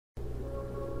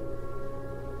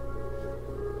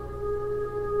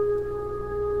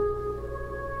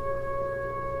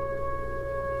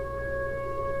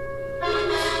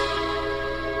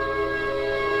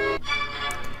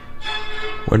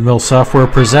WinMill Software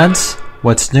presents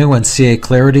What's New in CA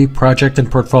Clarity Project and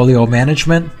Portfolio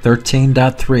Management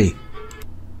 13.3.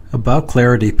 About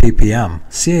Clarity PPM.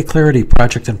 CA Clarity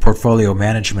Project and Portfolio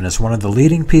Management is one of the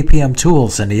leading PPM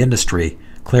tools in the industry.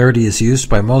 Clarity is used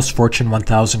by most Fortune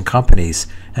 1000 companies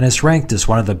and is ranked as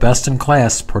one of the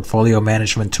best-in-class portfolio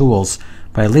management tools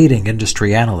by leading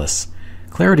industry analysts.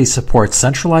 Clarity supports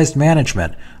centralized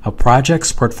management of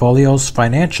projects, portfolios,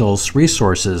 financials,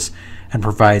 resources, and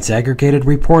provides aggregated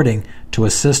reporting to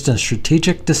assist in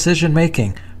strategic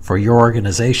decision-making for your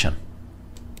organization.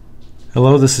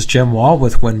 Hello, this is Jim Wall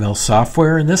with WinMill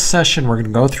Software. In this session, we're going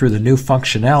to go through the new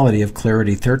functionality of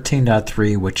Clarity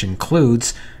 13.3, which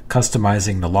includes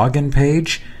customizing the login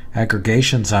page,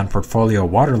 aggregations on Portfolio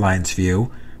Waterlines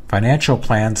view, financial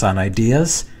plans on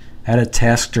ideas, edit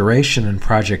task duration in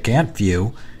Project Gantt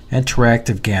view,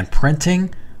 interactive Gantt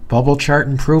printing, bubble chart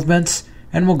improvements,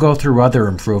 and we'll go through other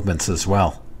improvements as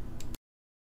well.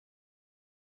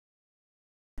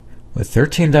 With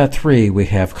 13.3, we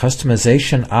have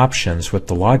customization options with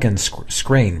the login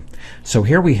screen. So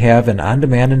here we have an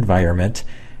on-demand environment,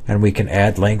 and we can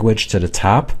add language to the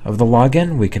top of the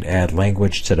login, we can add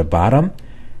language to the bottom,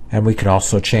 and we can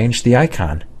also change the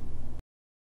icon.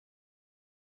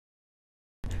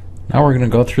 Now we're going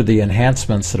to go through the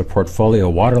enhancements to the Portfolio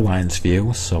Waterlines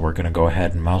view. So we're going to go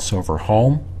ahead and mouse over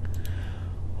Home,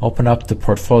 open up the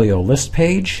Portfolio List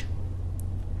page,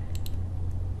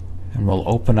 and we'll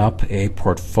open up a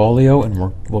portfolio,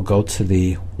 and we'll go to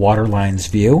the Waterlines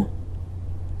view.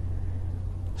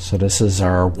 So this is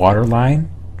our waterline,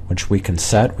 which we can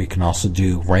set. We can also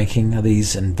do ranking of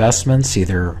these investments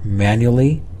either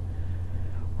manually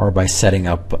or by setting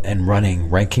up and running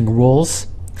ranking rules.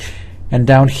 And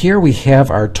down here we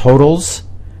have our totals,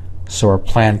 so our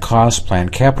planned cost,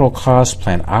 planned capital cost,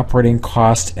 planned operating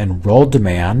cost, and roll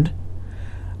demand.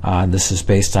 This is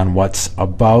based on what's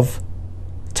above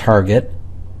target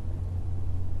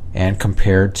and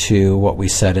compared to what we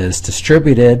said is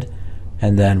distributed,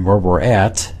 and then where we're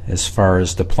at as far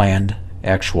as the planned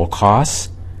actual costs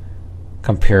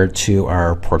compared to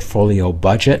our portfolio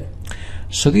budget.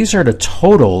 So these are the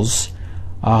totals.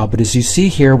 But as you see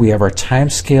here, we have our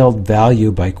time-scaled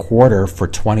value by quarter for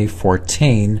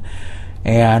 2014.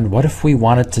 And what if we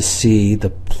wanted to see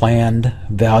the planned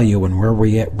value and where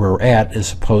we're at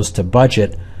as opposed to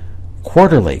budget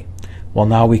quarterly? Well,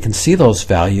 now we can see those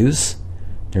values.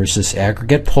 There's this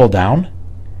aggregate pull-down,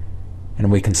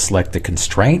 and we can select the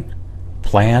constraint,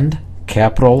 planned,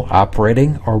 capital,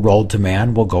 operating, or roll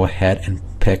demand. We'll go ahead and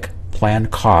pick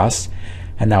planned costs,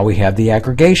 and now we have the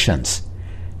aggregations.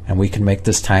 And we can make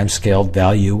this time-scaled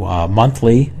value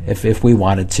monthly if we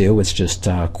wanted to. It's just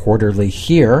quarterly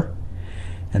here.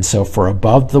 And so for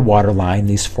above the waterline,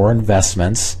 these four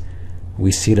investments,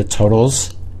 we see the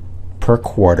totals per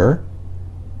quarter.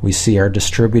 We see our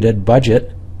distributed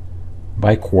budget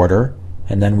by quarter,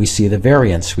 and then we see the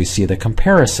variance. We see the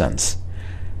comparisons.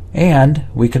 And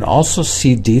we can also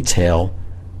see detail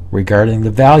regarding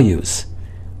the values.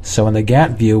 So in the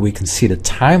Gantt view, we can see the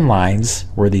timelines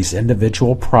where these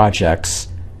individual projects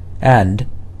end.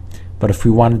 But if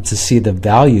we wanted to see the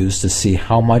values to see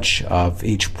how much of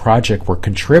each project we're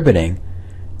contributing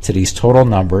to these total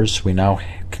numbers, we now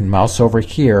can mouse over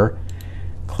here,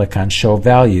 click on Show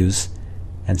Values,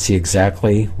 and see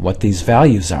exactly what these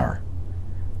values are.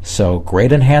 So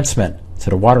great enhancement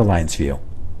to the Waterlines view.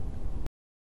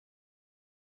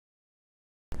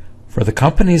 For the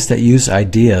companies that use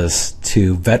ideas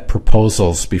to vet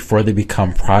proposals before they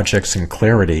become projects in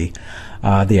Clarity,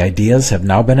 the ideas have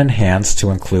now been enhanced to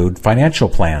include financial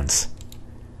plans.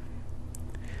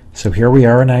 So here we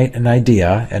are in an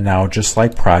idea, and now just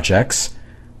like projects,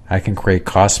 I can create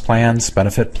cost plans,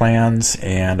 benefit plans,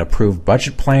 and approved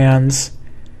budget plans.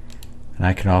 And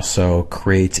I can also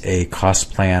create a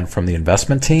cost plan from the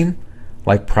investment team.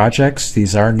 Like projects,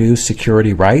 these are new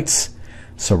security rights.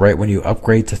 So right when you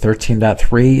upgrade to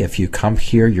 13.3, if you come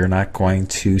here, you're not going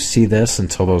to see this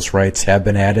until those rights have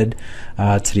been added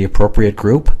to the appropriate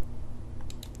group.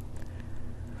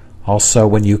 Also,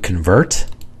 when you convert,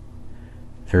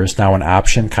 there is now an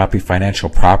option, copy financial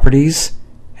properties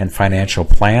and financial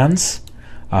plans.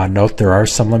 Note there are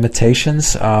some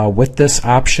limitations with this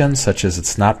option, such as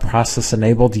it's not process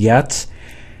enabled yet,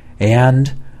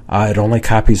 and it only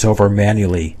copies over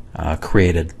manually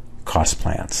created cost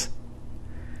plans.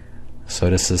 So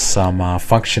this is some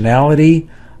functionality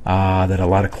that a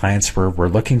lot of clients were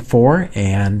looking for,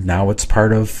 and now it's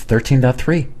part of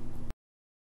 13.3.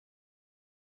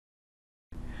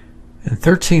 In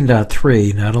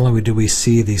 13.3, not only do we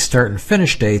see the start and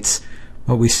finish dates,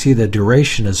 but we see the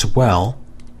duration as well.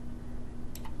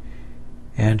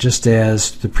 And just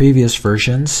as the previous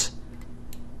versions,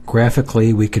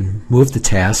 graphically we can move the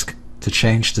task to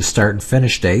change the start and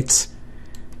finish dates.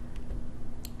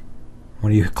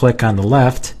 When you click on the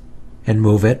left and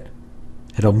move it,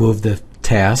 it'll move the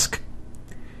task.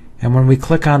 And when we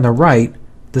click on the right,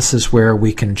 this is where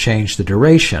we can change the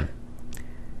duration.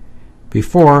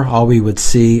 Before, all we would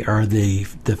see are the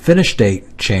finish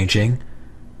date changing,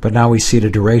 but now we see the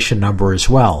duration number as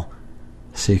well.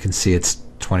 So you can see it's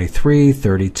 23,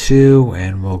 32,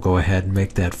 and we'll go ahead and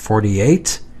make that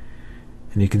 48.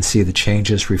 And you can see the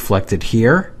changes reflected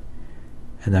here.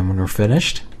 And then when we're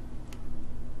finished,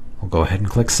 we'll go ahead and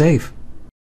click Save.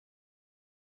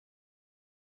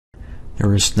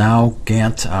 There is now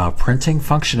Gantt printing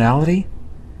functionality.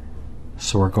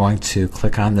 So we're going to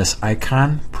click on this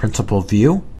icon, Printable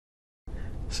View.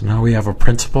 So now we have a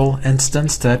printable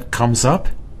instance that comes up.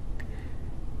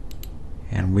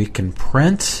 And we can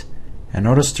print. And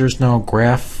notice there's no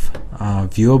graph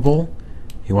viewable.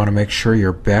 You want to make sure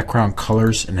your background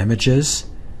colors and images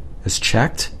is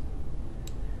checked.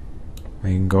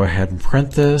 We can go ahead and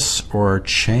print this or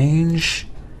change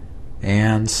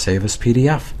and save as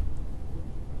PDF.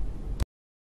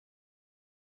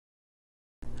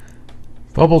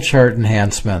 Bubble chart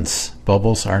enhancements.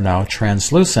 Bubbles are now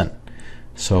translucent.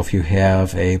 So if you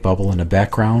have a bubble in the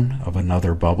background of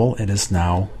another bubble, it is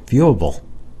now viewable.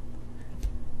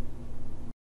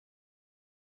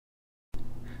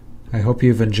 I hope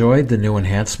you've enjoyed the new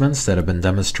enhancements that have been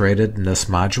demonstrated in this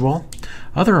module.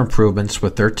 Other improvements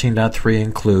with 13.3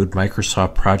 include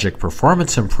Microsoft Project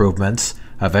performance improvements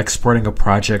of exporting a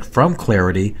project from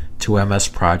Clarity to MS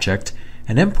Project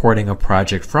and importing a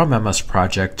project from MS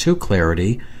Project to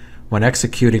Clarity. When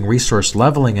executing resource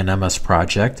leveling in MS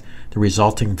Project, the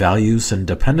resulting values and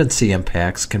dependency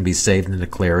impacts can be saved into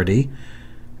Clarity.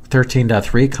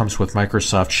 13.3 comes with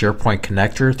Microsoft SharePoint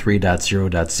Connector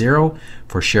 3.0.0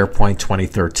 for SharePoint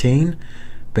 2013,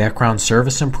 background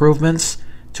service improvements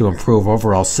to improve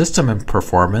overall system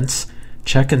performance,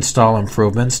 check install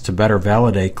improvements to better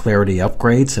validate Clarity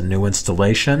upgrades and new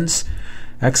installations.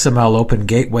 XML Open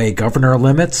Gateway governor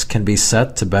limits can be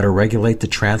set to better regulate the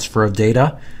transfer of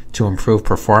data to improve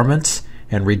performance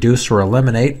and reduce or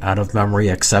eliminate out-of-memory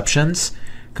exceptions.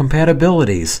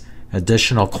 Compatibilities,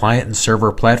 additional client and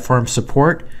server platform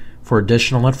support. For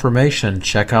additional information,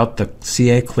 check out the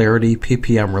CA Clarity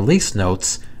PPM release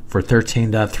notes for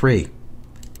 13.3.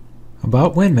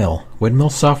 About WinMill.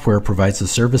 WinMill software provides the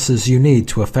services you need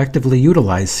to effectively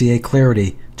utilize CA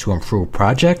Clarity to improve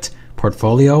project,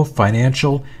 portfolio,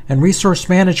 financial, and resource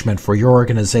management for your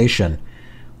organization.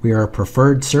 We are a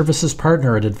preferred services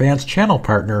partner and advanced channel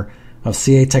partner of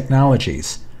CA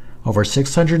Technologies. Over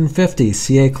 650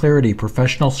 CA Clarity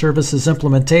professional services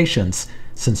implementations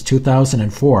since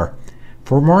 2004.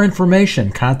 For more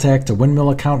information, contact a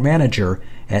WinMill account manager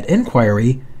at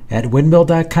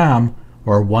inquiry@winmill.com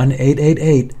or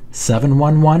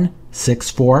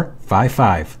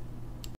 1-888-711-6455.